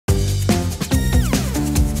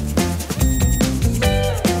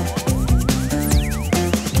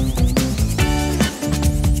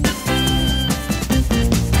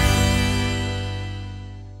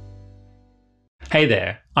Hey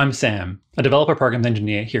there, I'm Sam, a developer programs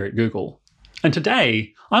engineer here at Google. And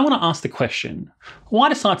today, I want to ask the question, why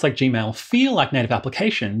do sites like Gmail feel like native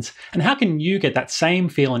applications, and how can you get that same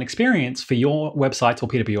feel and experience for your websites or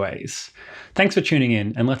PWAs? Thanks for tuning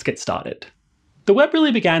in, and let's get started. The web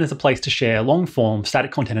really began as a place to share long-form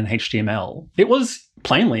static content in HTML. It was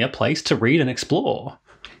plainly a place to read and explore.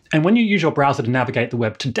 And when you use your browser to navigate the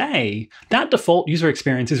web today, that default user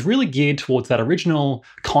experience is really geared towards that original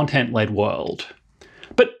content-led world.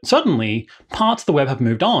 But suddenly, parts of the web have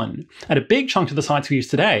moved on, and a big chunk of the sites we use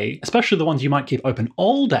today, especially the ones you might keep open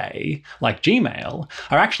all day, like Gmail,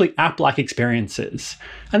 are actually app-like experiences.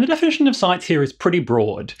 And the definition of sites here is pretty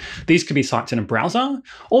broad. These could be sites in a browser,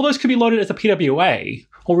 or those could be loaded as a PWA,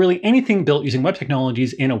 or really anything built using web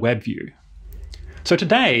technologies in a web view. So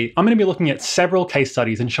today, I'm going to be looking at several case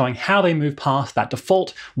studies and showing how they move past that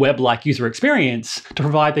default web-like user experience to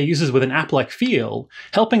provide their users with an app-like feel,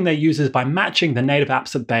 helping their users by matching the native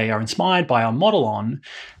apps that they are inspired by or model on,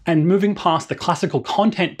 and moving past the classical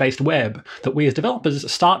content-based web that we as developers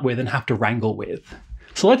start with and have to wrangle with.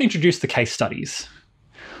 So let's introduce the case studies.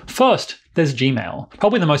 First, there's Gmail,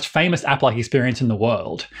 probably the most famous app-like experience in the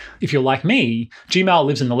world. If you're like me, Gmail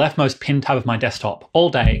lives in the leftmost pinned tab of my desktop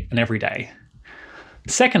all day and every day.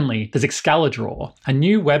 Secondly, there's Excalidraw, a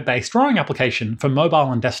new web-based drawing application for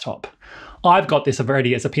mobile and desktop. I've got this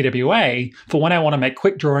already as a PWA for when I want to make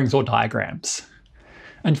quick drawings or diagrams.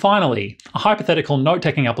 And finally, a hypothetical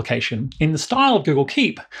note-taking application in the style of Google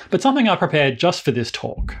Keep, but something I prepared just for this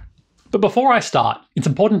talk. But before I start, it's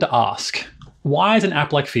important to ask, why is an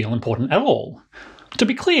app-like feel important at all? To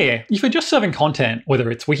be clear, if you're just serving content, whether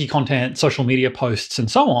it's wiki content, social media posts, and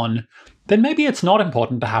so on, then maybe it's not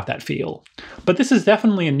important to have that feel. But this is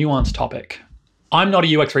definitely a nuanced topic. I'm not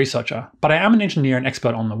a UX researcher, but I am an engineer and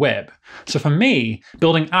expert on the web. So for me,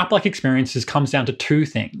 building app-like experiences comes down to two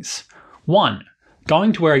things. One,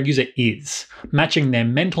 going to where a user is, matching their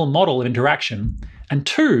mental model of interaction, and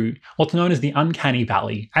two, what's known as the uncanny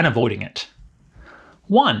valley, and avoiding it.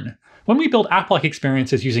 One, when we build app-like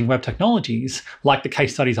experiences using web technologies, like the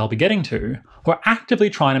case studies I'll be getting to, we're actively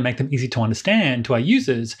trying to make them easy to understand to our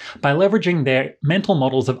users by leveraging their mental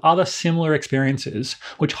models of other similar experiences,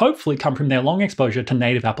 which hopefully come from their long exposure to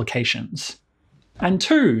native applications. And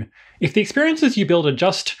two, if the experiences you build are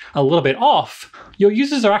just a little bit off, your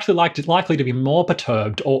users are actually likely to be more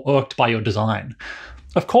perturbed or irked by your design.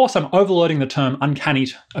 Of course, I'm overloading the term uncanny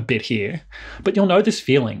a bit here, but you'll know this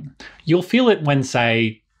feeling. You'll feel it when,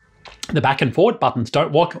 say, the back and forward buttons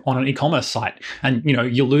don't work on an e-commerce site and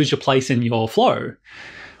you lose your place in your flow.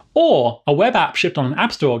 Or a web app shipped on an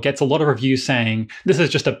app store gets a lot of reviews saying, this is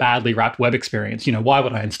just a badly wrapped web experience, why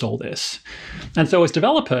would I install this? And so as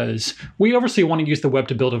developers, we obviously want to use the web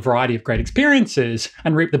to build a variety of great experiences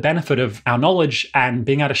and reap the benefit of our knowledge and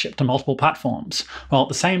being able to ship to multiple platforms, while at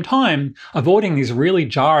the same time avoiding these really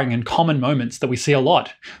jarring and common moments that we see a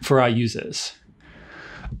lot for our users.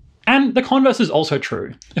 And the converse is also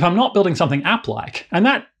true. If I'm not building something app-like, and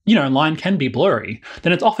that, line can be blurry,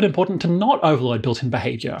 then it's often important to not overload built-in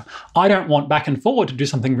behavior. I don't want back and forward to do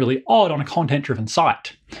something really odd on a content-driven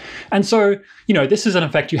site. And so, this is an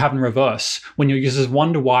effect you have in reverse when your users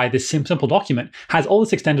wonder why this simple document has all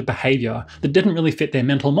this extended behavior that didn't really fit their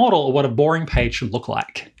mental model of what a boring page should look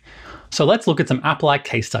like. So let's look at some app-like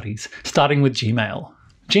case studies, starting with Gmail.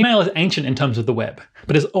 Gmail is ancient in terms of the web,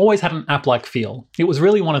 but has always had an app-like feel. It was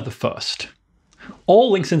really one of the first. All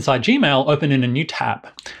links inside Gmail open in a new tab,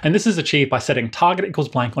 and this is achieved by setting target equals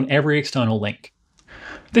blank on every external link.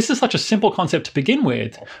 This is such a simple concept to begin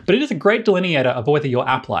with, but it is a great delineator of whether you're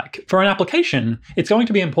app-like. For an application, it's going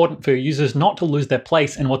to be important for your users not to lose their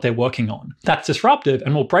place in what they're working on. That's disruptive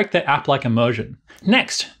and will break their app-like immersion.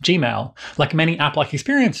 Next, Gmail, like many app-like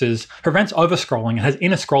experiences, prevents overscrolling and has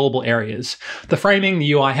inner scrollable areas. The framing,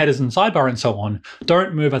 the UI headers and sidebar and so on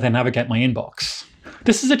don't move as I navigate my inbox.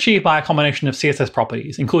 This is achieved by a combination of CSS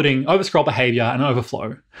properties, including overscroll behavior and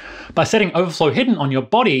overflow. By setting overflow hidden on your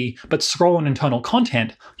body, but scroll on internal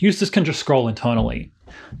content, users can just scroll internally.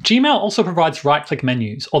 Gmail also provides right-click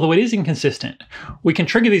menus, although it is inconsistent. We can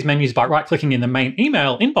trigger these menus by right-clicking in the main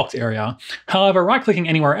email inbox area. However, right-clicking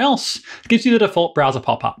anywhere else gives you the default browser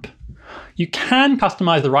pop-up. You can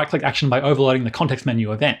customize the right-click action by overloading the context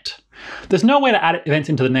menu event. There's no way to add events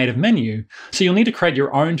into the native menu, so you'll need to create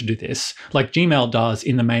your own to do this, like Gmail does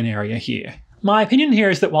in the main area here. My opinion here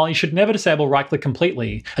is that while you should never disable right-click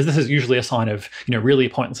completely, as this is usually a sign of really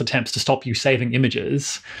pointless attempts to stop you saving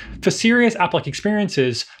images, for serious app-like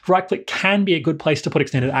experiences, right-click can be a good place to put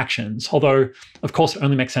extended actions, although of course it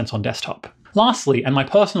only makes sense on desktop. Lastly, and my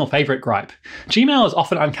personal favourite gripe, Gmail is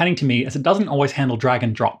often uncanny to me as it doesn't always handle drag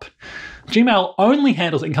and drop. Gmail only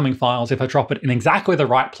handles incoming files if I drop it in exactly the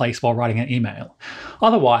right place while writing an email.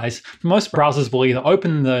 Otherwise, most browsers will either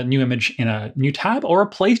open the new image in a new tab or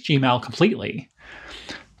replace Gmail completely.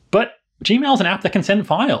 But Gmail is an app that can send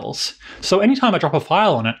files, so anytime I drop a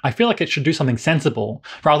file on it, I feel like it should do something sensible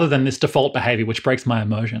rather than this default behaviour which breaks my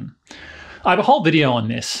immersion. I have a whole video on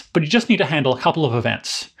this, but you just need to handle a couple of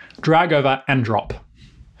events: drag over and drop.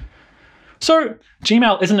 So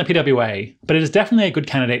Gmail isn't a PWA, but it is definitely a good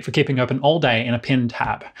candidate for keeping open all day in a pinned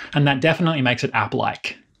tab, and that definitely makes it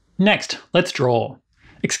app-like. Next, let's draw.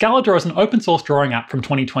 Excalidraw is an open source drawing app from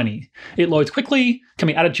 2020. It loads quickly, can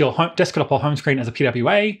be added to your desktop or home screen as a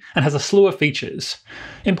PWA, and has a slew of features.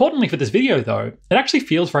 Importantly for this video though, it actually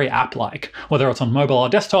feels very app-like, whether it's on mobile or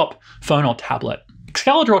desktop, phone or tablet.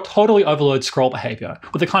 Excalidraw totally overloads scroll behavior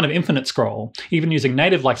with a kind of infinite scroll, even using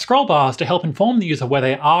native-like scroll bars to help inform the user where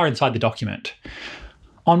they are inside the document.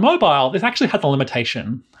 On mobile, this actually has a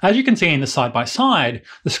limitation. As you can see in the side-by-side,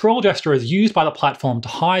 the scroll gesture is used by the platform to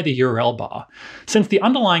hide the URL bar. Since the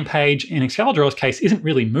underlying page in Excalidraw's case isn't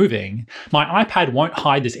really moving, my iPad won't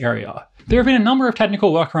hide this area. There have been a number of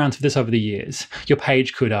technical workarounds for this over the years. Your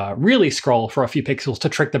page could really scroll for a few pixels to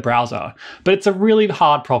trick the browser, but it's a really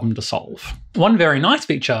hard problem to solve. One very nice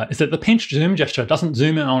feature is that the pinch zoom gesture doesn't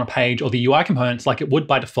zoom in on a page or the UI components like it would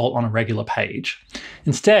by default on a regular page.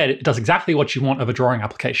 Instead, it does exactly what you want of a drawing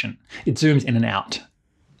application. It zooms in and out.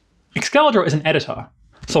 Excalidraw is an editor.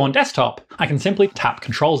 So on desktop, I can simply tap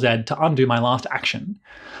Ctrl-Z to undo my last action.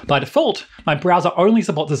 By default, my browser only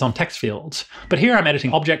supports this on text fields, but here I'm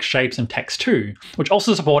editing objects, shapes, and text too, which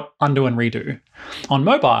also support undo and redo. On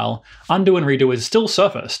mobile, undo and redo is still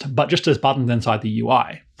surfaced, but just as buttons inside the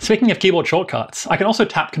UI. Speaking of keyboard shortcuts, I can also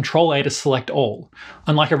tap Ctrl-A to select all.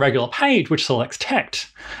 Unlike a regular page which selects text,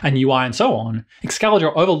 and UI and so on,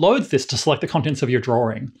 Excalidraw overloads this to select the contents of your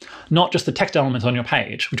drawing, not just the text elements on your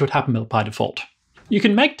page, which would happen by default. You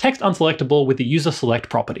can make text unselectable with the user select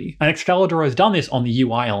property, and Excalidraw has done this on the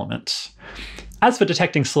UI elements. As for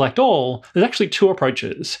detecting select all, there's actually two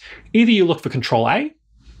approaches. Either you look for Ctrl-A,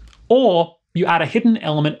 or you add a hidden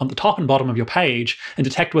element on the top and bottom of your page and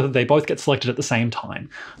detect whether they both get selected at the same time.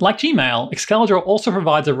 Like Gmail, Excalidraw also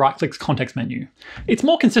provides a right-click context menu. It's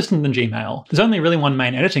more consistent than Gmail. There's only really one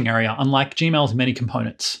main editing area, unlike Gmail's many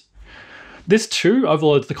components. This too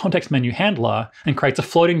overloads the context menu handler and creates a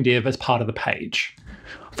floating div as part of the page.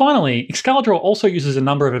 Finally, Excalidraw also uses a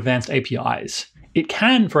number of advanced APIs. It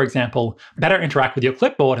can, for example, better interact with your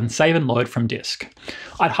clipboard and save and load from disk.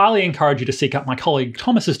 I'd highly encourage you to seek out my colleague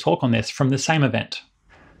Thomas's talk on this from the same event.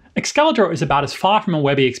 Excalidraw is about as far from a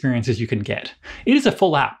webby experience as you can get. It is a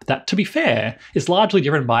full app that, to be fair, is largely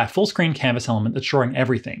driven by a full-screen canvas element that's drawing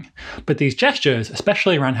everything. But these gestures,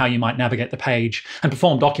 especially around how you might navigate the page and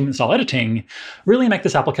perform document-style editing, really make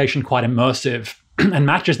this application quite immersive and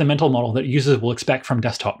matches the mental model that users will expect from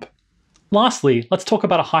desktop. Lastly, let's talk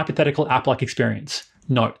about a hypothetical app-like experience: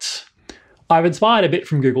 Notes. I've inspired a bit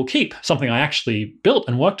from Google Keep, something I actually built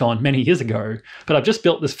and worked on many years ago, but I've just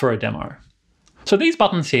built this for a demo. So these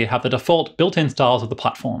buttons here have the default built-in styles of the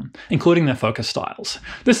platform, including their focus styles.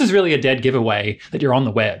 This is really a dead giveaway that you're on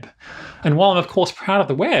the web. And while I'm of course proud of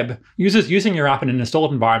the web, users using your app in an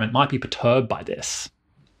installed environment might be perturbed by this.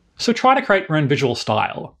 So try to create your own visual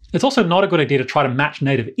style. It's also not a good idea to try to match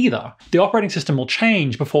native either. The operating system will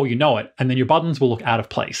change before you know it, and then your buttons will look out of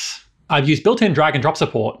place. I've used built-in drag and drop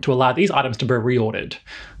support to allow these items to be reordered.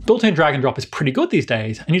 Built-in drag and drop is pretty good these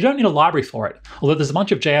days, and you don't need a library for it, although there's a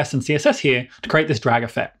bunch of JS and CSS here to create this drag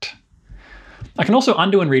effect. I can also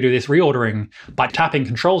undo and redo this reordering by tapping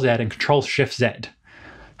Ctrl-Z and Ctrl-Shift-Z.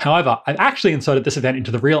 However, I've actually inserted this event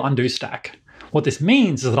into the real undo stack. What this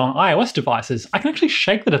means is that on iOS devices, I can actually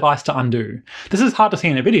shake the device to undo. This is hard to see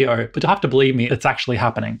in a video, but you'll have to believe me, it's actually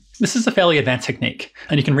happening. This is a fairly advanced technique,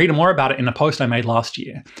 and you can read more about it in a post I made last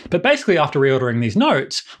year. But basically, after reordering these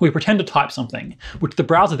notes, we pretend to type something, which the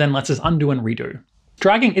browser then lets us undo and redo.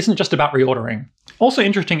 Dragging isn't just about reordering. Also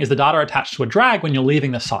interesting is the data attached to a drag when you're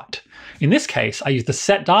leaving the site. In this case, I use the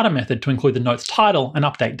setData method to include the note's title and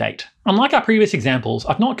update date. Unlike our previous examples,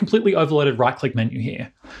 I've not completely overloaded right-click menu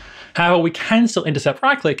here. However, we can still intercept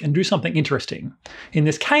right-click and do something interesting. In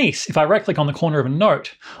this case, if I right-click on the corner of a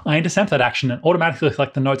note, I intercept that action and automatically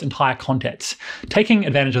select the note's entire contents, taking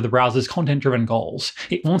advantage of the browser's content-driven goals.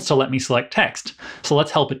 It wants to let me select text, so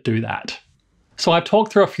let's help it do that. So I've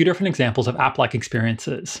talked through a few different examples of app-like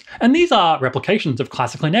experiences, and these are replications of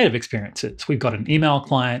classically native experiences. We've got an email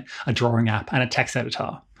client, a drawing app, and a text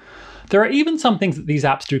editor. There are even some things that these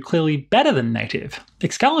apps do clearly better than native.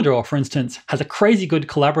 Excalibur, for instance, has a crazy good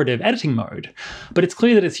collaborative editing mode, but it's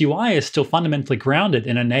clear that its UI is still fundamentally grounded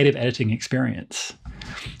in a native editing experience.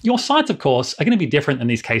 Your sites, of course, are going to be different than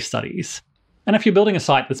these case studies. And if you're building a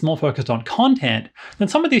site that's more focused on content, then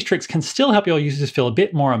some of these tricks can still help your users feel a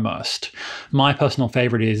bit more immersed. My personal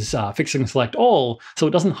favorite is fixing select all, so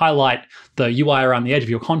it doesn't highlight the UI around the edge of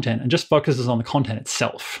your content and just focuses on the content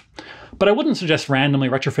itself. But I wouldn't suggest randomly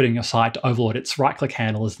retrofitting your site to overload its right-click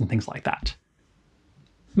handlers and things like that.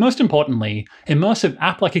 Most importantly, immersive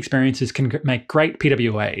app-like experiences can make great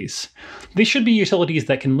PWAs. These should be utilities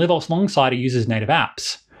that can live alongside a user's native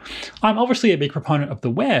apps. I'm obviously a big proponent of the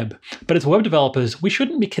web, but as web developers, we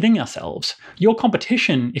shouldn't be kidding ourselves. Your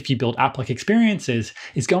competition, if you build app-like experiences,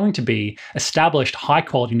 is going to be established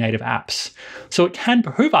high-quality native apps. So it can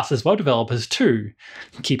behoove us as web developers to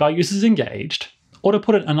keep our users engaged, or to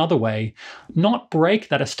put it another way, not break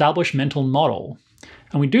that established mental model.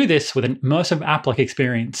 And we do this with an immersive app-like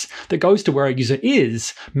experience that goes to where a user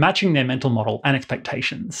is, matching their mental model and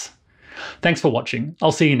expectations. Thanks for watching.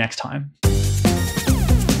 I'll see you next time.